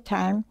at that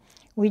time,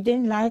 we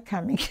didn't like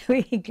coming to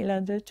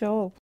England at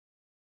all.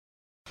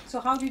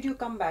 So how did you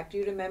come back? Do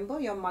you remember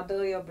your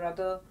mother, your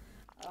brother?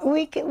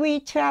 We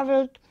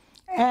traveled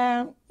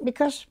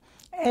because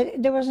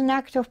there was an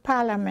act of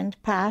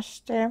parliament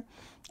passed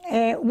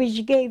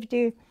which gave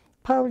the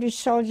Polish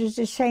soldiers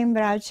the same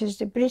rights as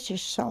the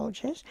British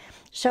soldiers.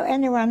 So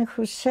anyone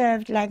who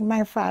served, like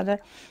my father,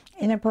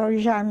 in a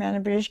Polish army and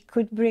the British,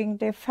 could bring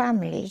their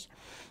families.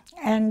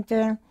 And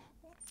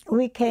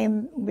we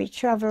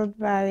traveled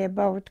by a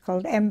boat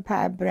called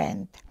Empire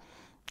Brent,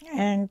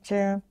 and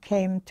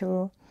came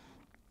to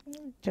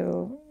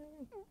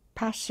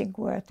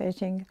Passingworth, I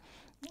think,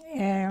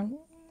 a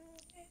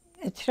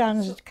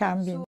transit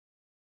cabin.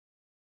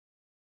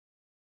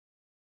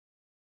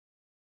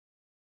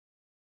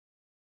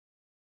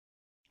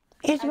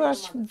 It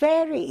was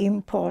very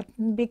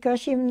important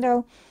because even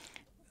though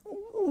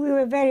we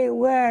were very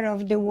aware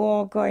of the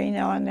war going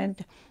on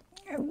and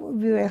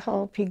we were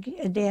hoping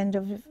at the end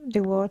of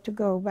the war to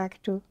go back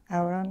to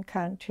our own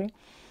country,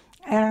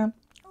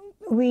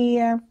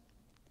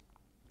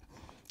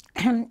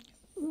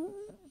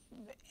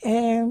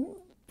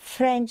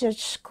 friends at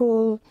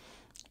school,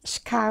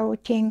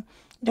 scouting,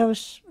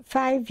 those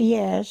 5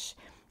 years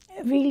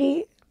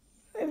really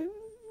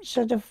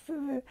sort of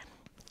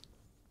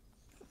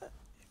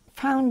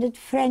founded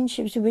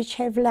friendships which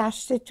have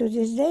lasted to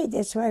this day.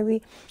 That's why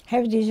we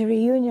have these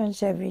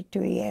reunions every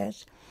 2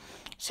 years.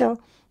 So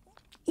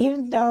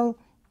even though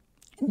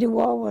the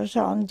war was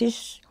on,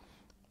 this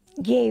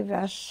gave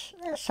us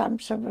some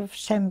sort of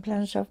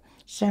semblance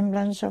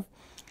of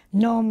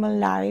normal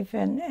life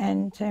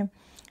and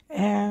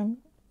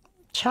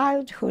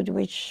childhood,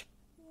 which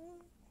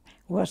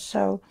was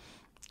so,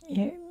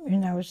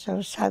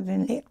 so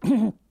suddenly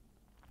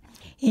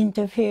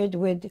interfered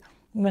with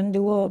when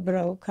the war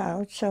broke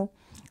out. So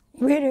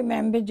we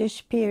remember this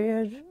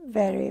period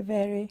very,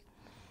 very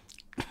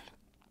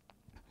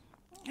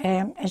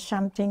as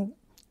something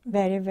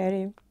very,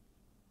 very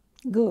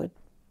good,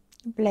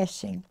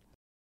 blessing.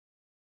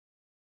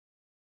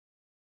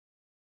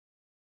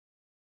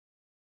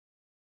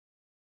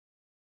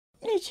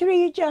 It's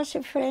really just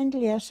a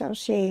friendly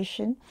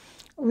association.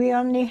 We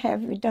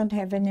don't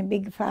have any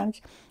big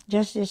funds,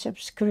 just a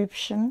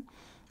subscription.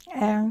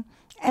 And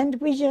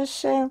we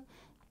just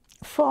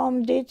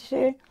formed it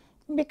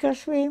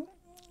because we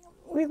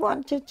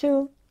wanted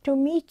to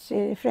meet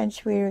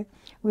friends we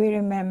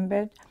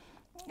remembered.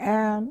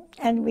 And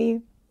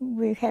we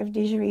have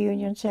these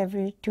reunions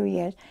every 2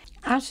 years.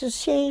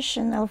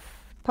 Association of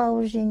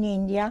Poles in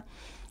India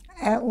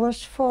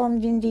was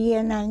formed in the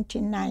year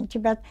 1990,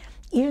 but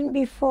even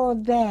before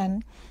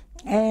then,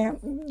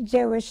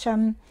 there were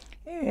some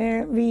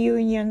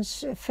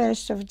reunions,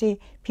 first of the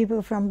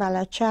people from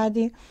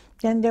Balachadi,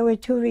 then there were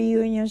 2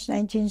 reunions,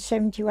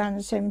 1971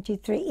 and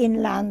 73,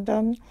 in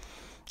London.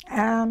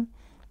 And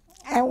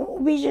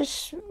we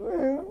just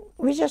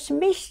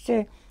missed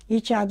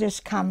each other's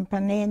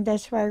company, and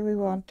that's why we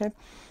wanted.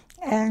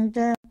 And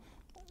the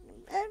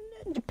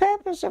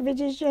purpose of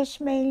it is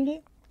just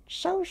mainly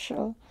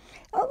social.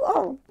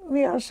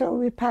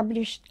 We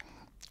published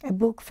a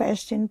book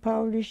first in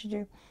Polish,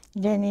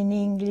 then in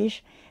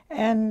English,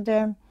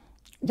 and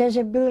there's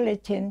a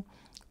bulletin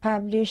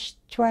published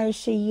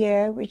twice a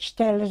year which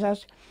tells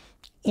us,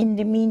 in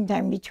the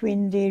meantime,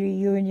 between the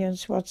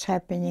reunions, what's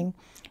happening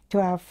to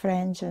our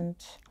friends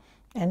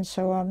and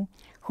so on,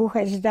 who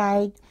has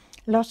died.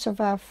 Lots of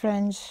our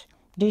friends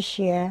this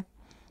year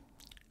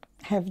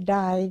have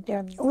died.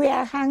 We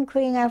are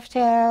hankering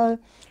after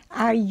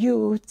our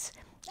youth,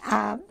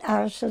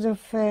 our sort of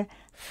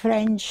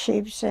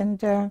friendships,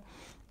 and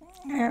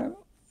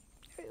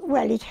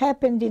well, it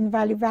happened in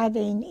Valivade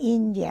in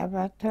India,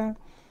 but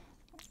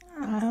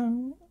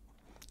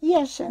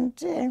yes,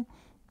 and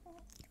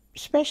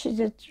especially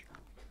that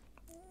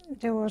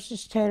there was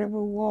this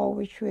terrible war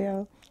which we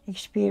all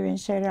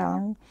experienced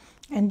around,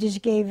 and this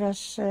gave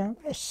us a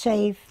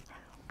safe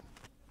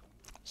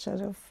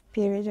sort of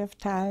period of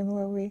time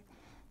where we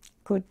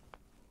could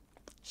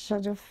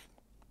sort of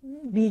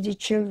be the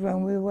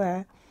children we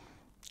were.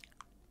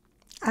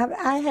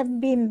 I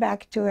have been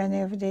back to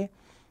any of the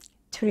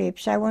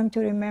trips. I want to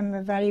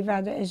remember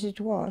Valivade as it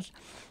was,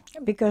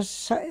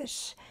 because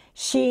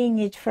seeing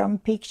it from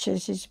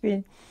pictures, it's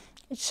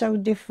so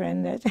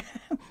different that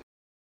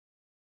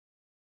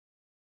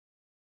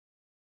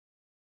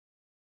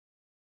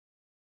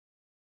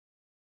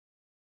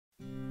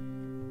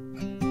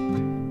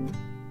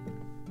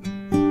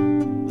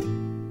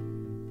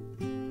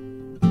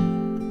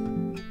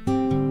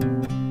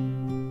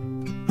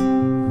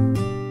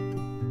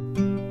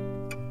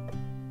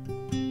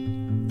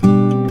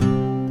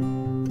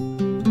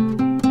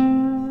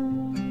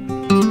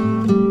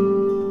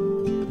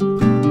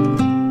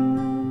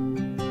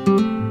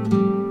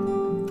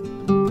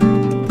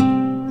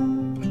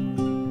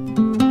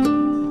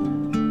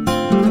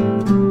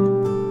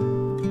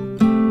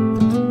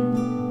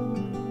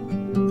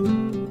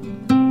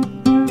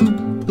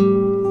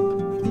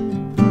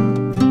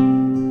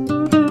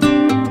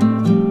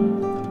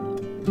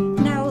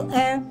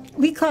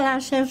call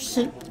ourselves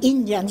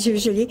Indians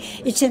usually.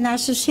 It's an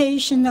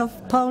association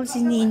of Poles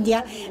in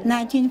India,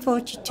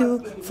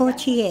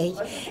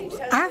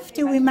 1942-48.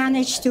 After we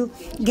managed to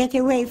get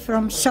away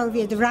from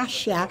Soviet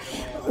Russia,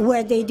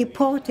 where they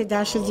deported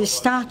us at the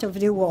start of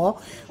the war,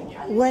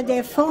 where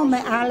their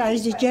former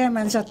allies, the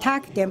Germans,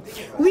 attacked them,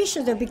 we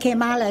sort of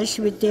became allies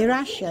with the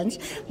Russians.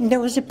 There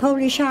was a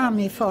Polish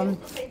army from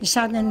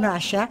southern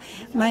Russia.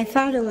 My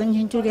father went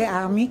into the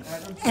army,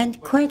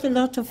 and quite a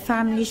lot of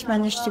families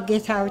managed to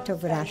get out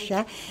of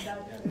Russia.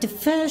 The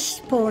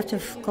first port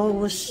of call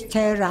was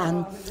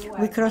Tehran.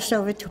 We crossed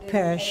over to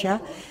Persia.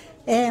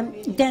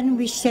 Then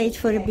we stayed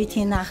for a bit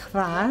in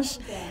Ahvaz,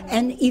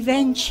 and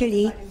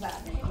eventually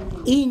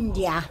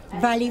India,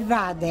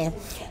 Valivade.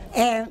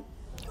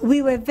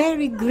 We were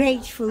very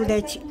grateful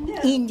that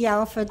India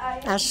offered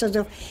us sort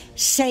of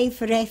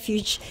safe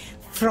refuge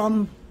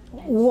from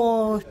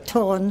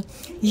war-torn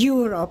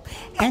Europe.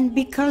 And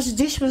because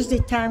this was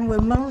the time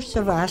when most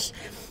of us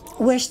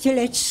were still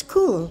at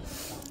school,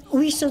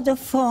 we sort of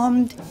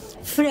formed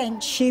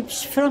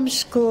friendships from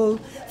school,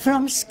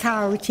 from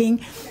scouting.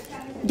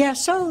 They are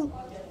so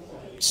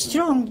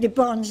strong, the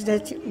bonds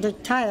that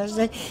tie us,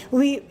 that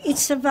it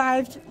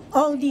survived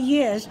all the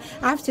years.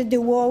 After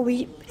the war,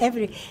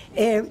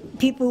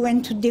 people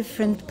went to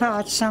different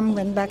parts. Some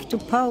went back to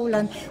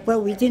Poland.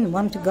 Well, we didn't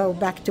want to go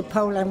back to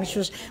Poland, which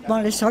was more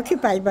or less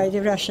occupied by the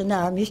Russian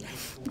armies.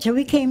 So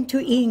we came to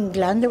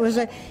England. There was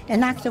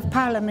an act of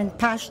parliament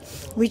passed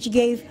which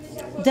gave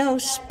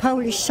those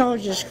Polish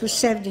soldiers who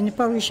served in the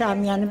Polish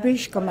army and the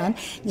British command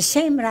the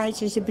same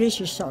rights as the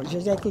British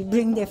soldiers. They could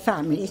bring their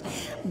families.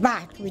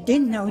 But we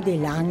didn't know the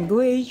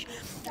language.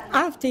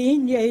 After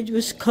India, it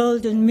was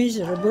cold and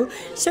miserable,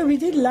 so we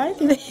didn't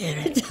like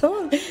it at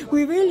all.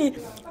 We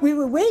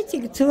were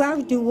waiting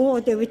throughout the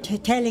war. They were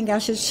telling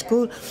us at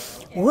school,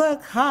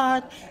 work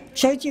hard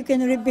so that you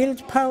can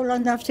rebuild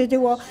Poland after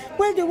the war.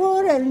 Well, the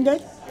war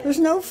ended. There was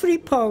no free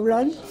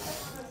Poland.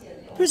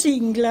 It was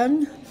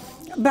England.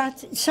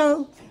 But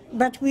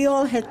we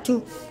all had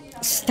to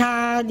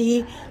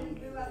study,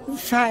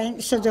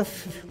 found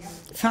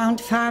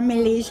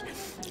families,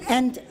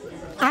 and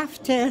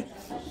after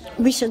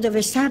we sort of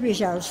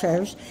established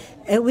ourselves,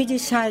 we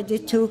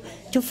decided to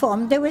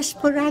form. There were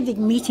sporadic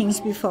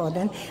meetings before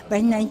then. By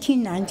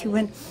 1990,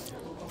 when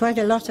quite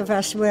a lot of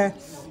us were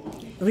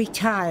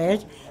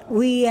retired,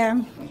 we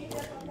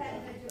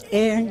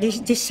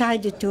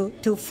decided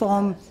to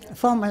form a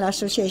formal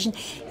association.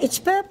 Its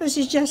purpose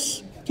is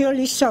just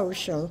purely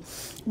social.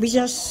 We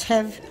just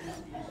have,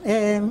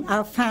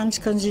 our funds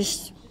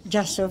consist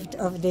just of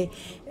the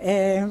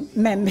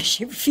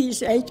membership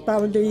fees,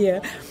 £8 a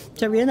year.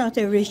 So we're not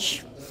a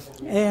rich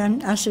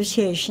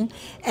association,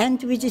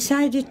 and we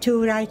decided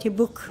to write a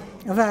book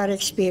of our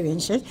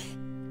experiences.